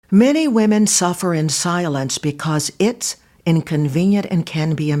Many women suffer in silence because it's inconvenient and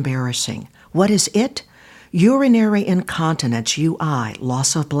can be embarrassing. What is it? Urinary incontinence, UI,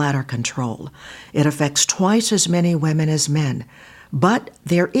 loss of bladder control. It affects twice as many women as men. But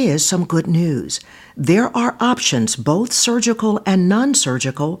there is some good news. There are options, both surgical and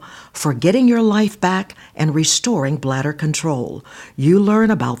non-surgical, for getting your life back and restoring bladder control. You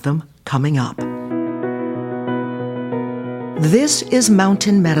learn about them coming up. This is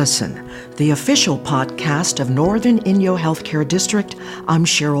Mountain Medicine, the official podcast of Northern Inyo Healthcare District. I'm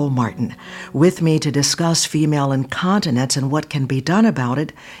Cheryl Martin. With me to discuss female incontinence and what can be done about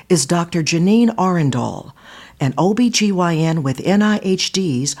it is Dr. Janine Arendal, an OBGYN with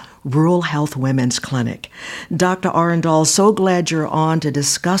NIHD's Rural Health Women's Clinic. Dr. Arendal, so glad you're on to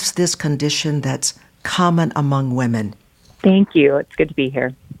discuss this condition that's common among women. Thank you. It's good to be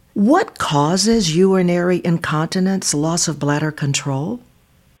here. What causes urinary incontinence, loss of bladder control?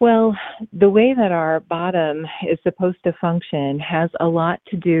 Well, the way that our bottom is supposed to function has a lot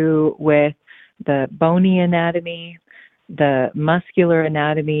to do with the bony anatomy, the muscular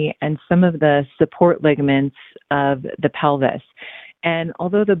anatomy, and some of the support ligaments of the pelvis. And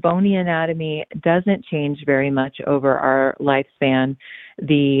although the bony anatomy doesn't change very much over our lifespan,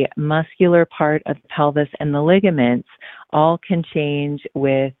 the muscular part of the pelvis and the ligaments all can change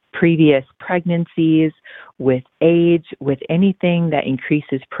with previous pregnancies, with age, with anything that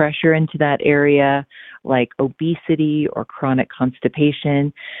increases pressure into that area, like obesity or chronic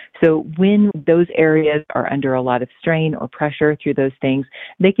constipation. So when those areas are under a lot of strain or pressure through those things,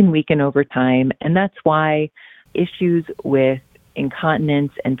 they can weaken over time. And that's why issues with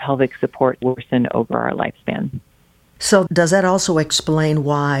incontinence and pelvic support worsen over our lifespan. So does that also explain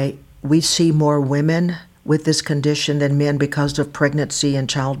why we see more women with this condition than men because of pregnancy and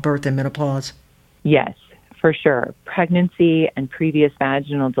childbirth and menopause? Yes, for sure. Pregnancy and previous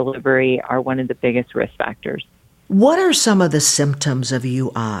vaginal delivery are one of the biggest risk factors. What are some of the symptoms of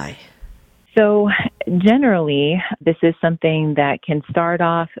UI? So generally, this is something that can start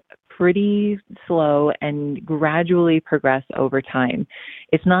off pretty slow and gradually progress over time.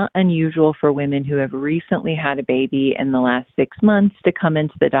 It's not unusual for women who have recently had a baby in the last 6 months to come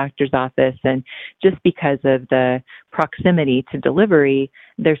into the doctor's office, and just because of the proximity to delivery,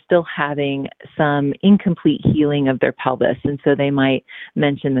 they're still having some incomplete healing of their pelvis. And so they might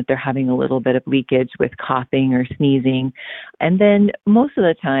mention that they're having a little bit of leakage with coughing or sneezing. And then most of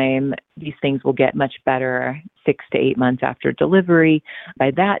the time, these things will get much better 6 to 8 months after delivery.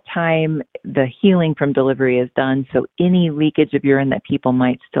 By that time, the healing from delivery is done. So any leakage of urine that people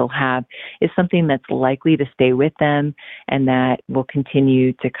might still have is something that's likely to stay with them and that will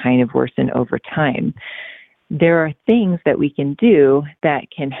continue to kind of worsen over time. There are things that we can do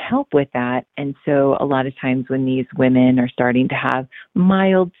that can help with that. And so a lot of times when these women are starting to have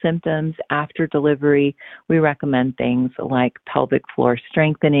mild symptoms after delivery, we recommend things like pelvic floor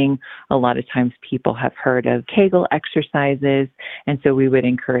strengthening. A lot of times people have heard of Kegel exercises, and so we would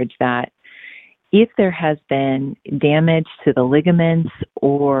encourage that. If there has been damage to the ligaments,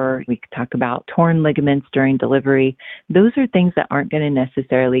 or we could talk about torn ligaments during delivery, those are things that aren't going to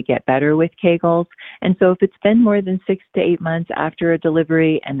necessarily get better with Kegels. And so if it's been more than 6 to 8 months after a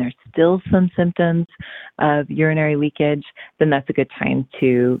delivery and there's still some symptoms of urinary leakage, then that's a good time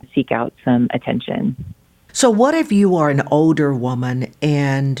to seek out some attention. So what if you are an older woman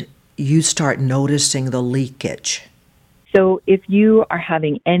and you start noticing the leakage? So if you are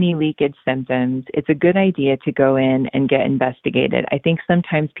having any leakage symptoms, it's a good idea to go in and get investigated. I think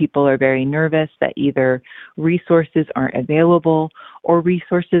sometimes people are very nervous that either resources aren't available or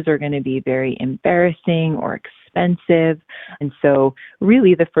resources are going to be very embarrassing or expensive. And so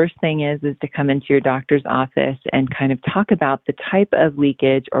really the first thing is to come into your doctor's office and kind of talk about the type of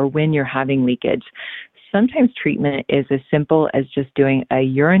leakage or when you're having leakage. Sometimes treatment is as simple as just doing a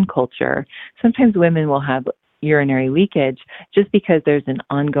urine culture. Sometimes women will have urinary leakage just because there's an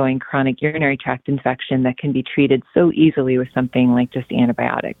ongoing chronic urinary tract infection that can be treated so easily with something like just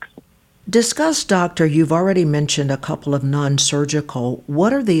antibiotics. Discuss, doctor, you've already mentioned a couple of non-surgical.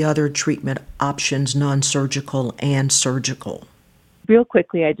 What are the other treatment options, non-surgical and surgical? Real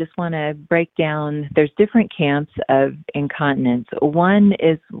quickly, I just want to break down, there's different camps of incontinence. One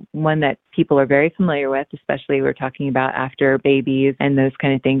is one that people are very familiar with, especially we're talking about after babies and those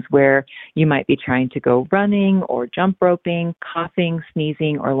kind of things where you might be trying to go running or jump roping, coughing,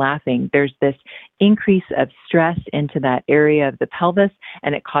 sneezing, or laughing. There's this increase of stress into that area of the pelvis,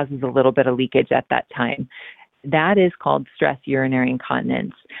 and it causes a little bit of leakage at that time. That is called stress urinary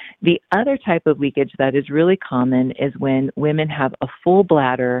incontinence. The other type of leakage that is really common is when women have a full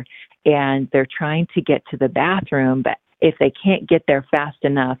bladder and they're trying to get to the bathroom, but If they can't get there fast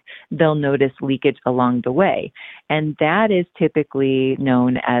enough, they'll notice leakage along the way. And that is typically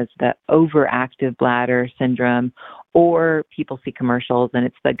known as the overactive bladder syndrome, or people see commercials and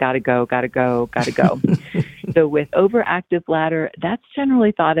it's the gotta go, gotta go, gotta go. So with overactive bladder, that's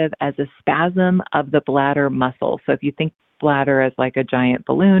generally thought of as a spasm of the bladder muscle. So if you think bladder as like a giant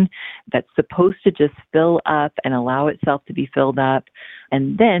balloon that's supposed to just fill up and allow itself to be filled up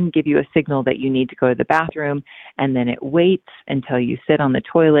and then give you a signal that you need to go to the bathroom, and then it waits until you sit on the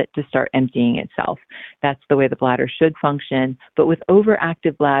toilet to start emptying itself. That's the way the bladder should function. But with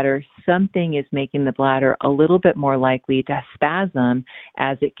overactive bladder, something is making the bladder a little bit more likely to spasm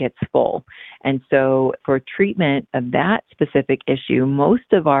as it gets full. And so for treatment of that specific issue,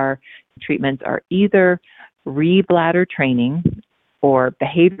 most of our treatments are either re-bladder training or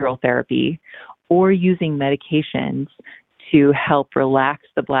behavioral therapy, or using medications to help relax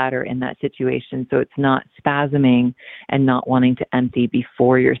the bladder in that situation so it's not spasming and not wanting to empty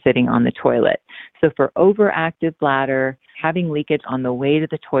before you're sitting on the toilet. So for overactive bladder, having leakage on the way to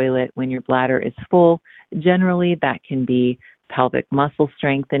the toilet when your bladder is full, generally that can be pelvic muscle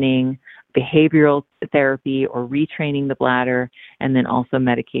strengthening, behavioral therapy or retraining the bladder, and then also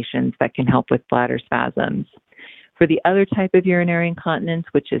medications that can help with bladder spasms. For the other type of urinary incontinence,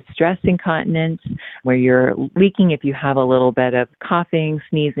 which is stress incontinence, where you're leaking if you have a little bit of coughing,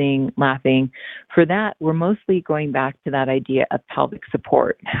 sneezing, laughing, for that, we're mostly going back to that idea of pelvic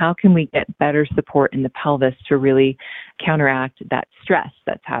support. How can we get better support in the pelvis to really counteract that stress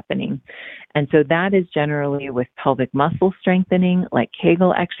that's happening? And so that is generally with pelvic muscle strengthening, like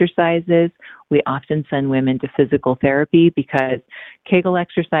Kegel exercises. We often send women to physical therapy because Kegel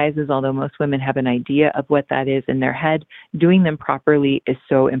exercises, although most women have an idea of what that is in their head, doing them properly is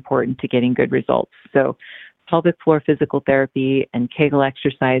so important to getting good results. So pelvic floor physical therapy and Kegel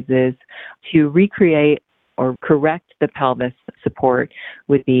exercises to recreate or correct the pelvis support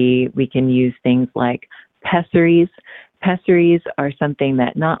would be, we can use things like pessaries. Pessaries are something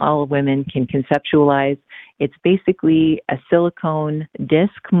that not all women can conceptualize. It's basically a silicone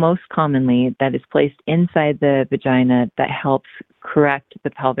disc, most commonly, that is placed inside the vagina that helps correct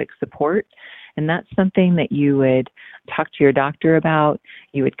the pelvic support. And that's something that you would talk to your doctor about.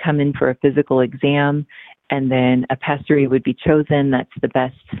 You would come in for a physical exam, and then a pessary would be chosen that's the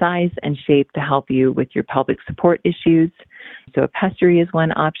best size and shape to help you with your pelvic support issues. So a pessary is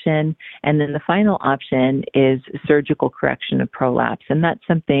one option. And then the final option is surgical correction of prolapse. And that's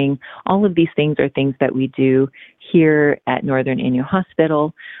something, all of these things are things that we do here at Northern Inyo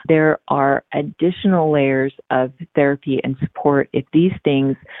Hospital. There are additional layers of therapy and support if these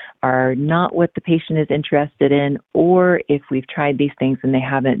things are not what the patient is interested in, or if we've tried these things and they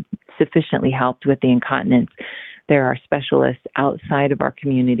haven't sufficiently helped with the incontinence. There are specialists outside of our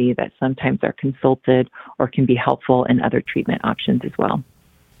community that sometimes are consulted or can be helpful in other treatment options as well.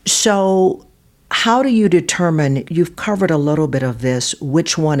 So how do you determine, you've covered a little bit of this,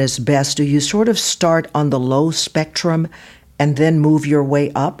 which one is best? Do you sort of start on the low spectrum and then move your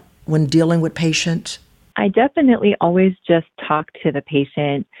way up when dealing with patients? I definitely always just talk to the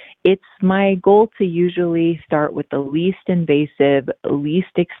patient. It's my goal to usually start with the least invasive, least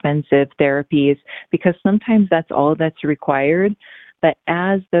expensive therapies, because sometimes that's all that's required. But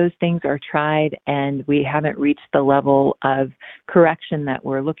as those things are tried and we haven't reached the level of correction that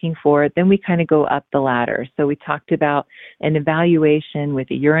we're looking for, then we kind of go up the ladder. So we talked about an evaluation with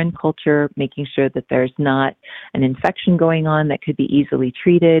a urine culture, making sure that there's not an infection going on that could be easily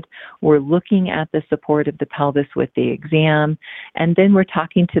treated. We're looking at the support of the pelvis with the exam, and then we're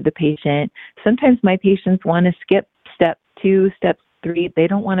talking to the patient. Sometimes my patients want to skip step 2, step 3. They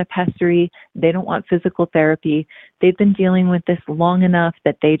don't want a pessary. They don't want physical therapy. They've been dealing with this long enough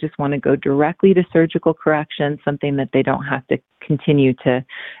that they just want to go directly to surgical correction, something that they don't have to continue to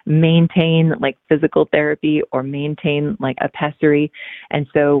maintain like physical therapy or maintain like a pessary. And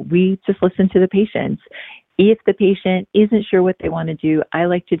so we just listen to the patients. If the patient isn't sure what they want to do, I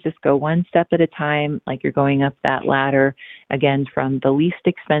like to just go one step at a time, like you're going up that ladder, again, from the least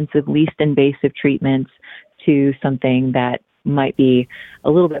expensive, least invasive treatments to something that might be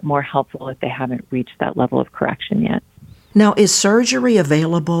a little bit more helpful if they haven't reached that level of correction yet. Now, is surgery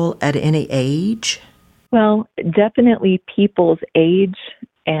available at any age? Well, definitely people's age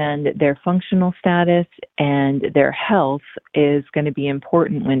and their functional status and their health is going to be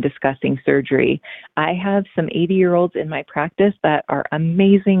important when discussing surgery. I have some 80-year-olds in my practice that are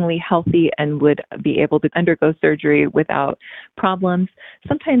amazingly healthy and would be able to undergo surgery without problems.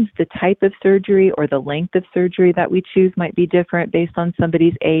 Sometimes the type of surgery or the length of surgery that we choose might be different based on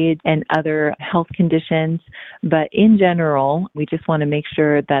somebody's age and other health conditions. But in general, we just want to make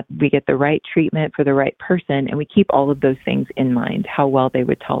sure that we get the right treatment for the right person, and we keep all of those things in mind, how well they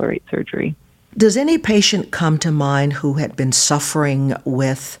would tolerate surgery. Does any patient come to mind who had been suffering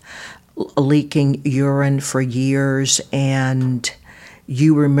with leaking urine for years, and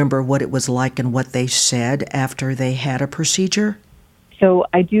you remember what it was like and what they said after they had a procedure? So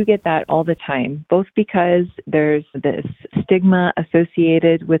I do get that all the time, both because there's this stigma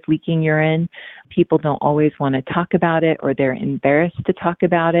associated with leaking urine. People don't always want to talk about it, or they're embarrassed to talk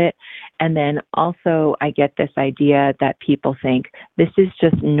about it. And then also I get this idea that people think this is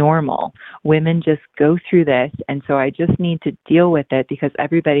just normal. Women just go through this, and so I just need to deal with it because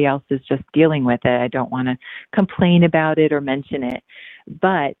everybody else is just dealing with it. I don't want to complain about it or mention it.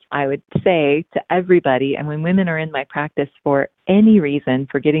 But I would say to everybody, and when women are in my practice for any reason,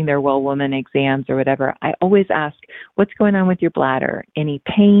 for getting their well woman exams or whatever, I always ask, what's going on with your bladder? Any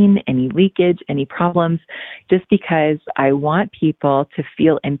pain, any leakage, any problems? Just because I want people to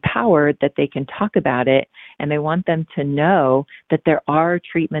feel empowered that they can talk about it, and I want them to know that there are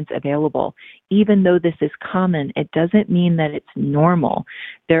treatments available. Even though this is common, it doesn't mean that it's normal.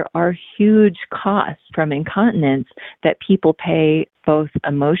 There are huge costs from incontinence that people pay both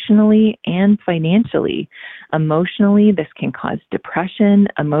emotionally and financially. Emotionally, this can cause depression.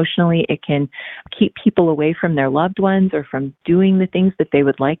 Emotionally, it can keep people away from their loved ones or from doing the things that they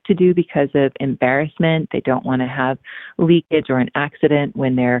would like to do because of embarrassment. They don't want to have leakage or an accident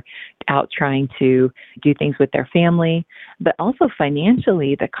when they're out trying to do things with their family. But also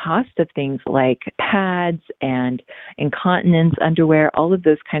financially, the cost of things like pads and incontinence underwear, all of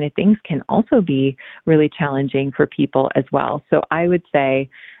those kind of things can also be really challenging for people as well. So I would say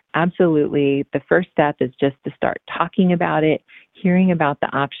absolutely the first step is just to start talking about it, hearing about the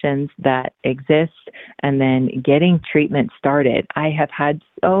options that exist, and then getting treatment started. I have had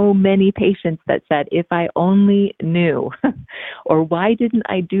so many patients that said, if I only knew, or why didn't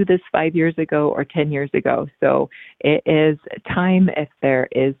I do this 5 years ago or 10 years ago? So it is time, if there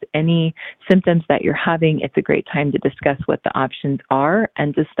is any symptoms that you're having, it's a great time to discuss what the options are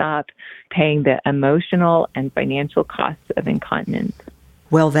and to stop paying the emotional and financial costs of incontinence.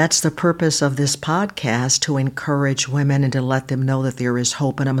 Well, that's the purpose of this podcast, to encourage women and to let them know that there is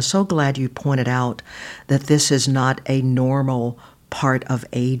hope. And I'm so glad you pointed out that this is not a normal part of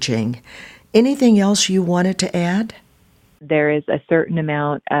aging. Anything else you wanted to add? There is a certain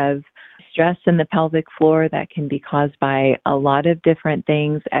amount of stress in the pelvic floor that can be caused by a lot of different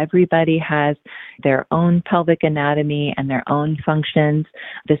things. Everybody has their own pelvic anatomy and their own functions.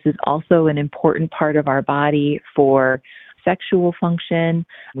 This is also an important part of our body for sexual function.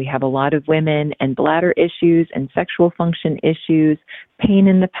 We have a lot of women and bladder issues and sexual function issues, pain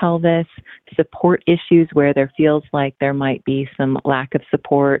in the pelvis, support issues where there feels like there might be some lack of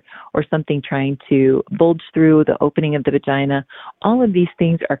support or something trying to bulge through the opening of the vagina. All of these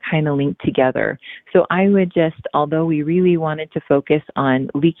things are kind of linked together. So I would just, although we really wanted to focus on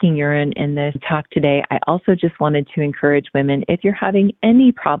leaking urine in this talk today, I also just wanted to encourage women, if you're having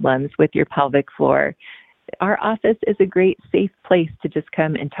any problems with your pelvic floor, our office is a great, safe place to just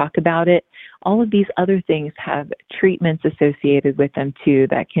come and talk about it. All of these other things have treatments associated with them too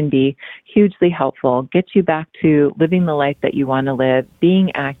that can be hugely helpful, get you back to living the life that you want to live,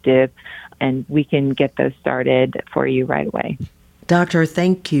 being active, and we can get those started for you right away. Doctor,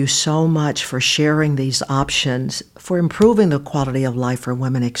 thank you so much for sharing these options for improving the quality of life for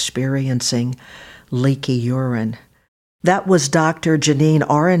women experiencing leaky urine. That was Dr. Janine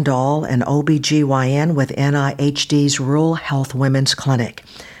Arendal, an OBGYN with NIHD's Rural Health Women's Clinic.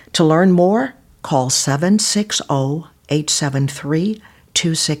 To learn more, call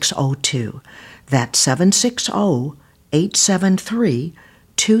 760-873-2602. That's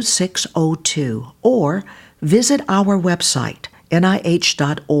 760-873-2602. Or visit our website,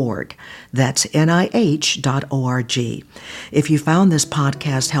 nih.org. That's nih.org. If you found this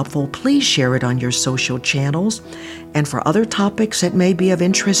podcast helpful, please share it on your social channels. And for other topics that may be of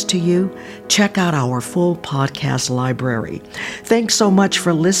interest to you, check out our full podcast library. Thanks so much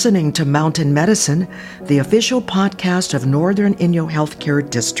for listening to Mountain Medicine, the official podcast of Northern Inyo Healthcare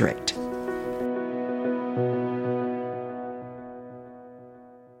District.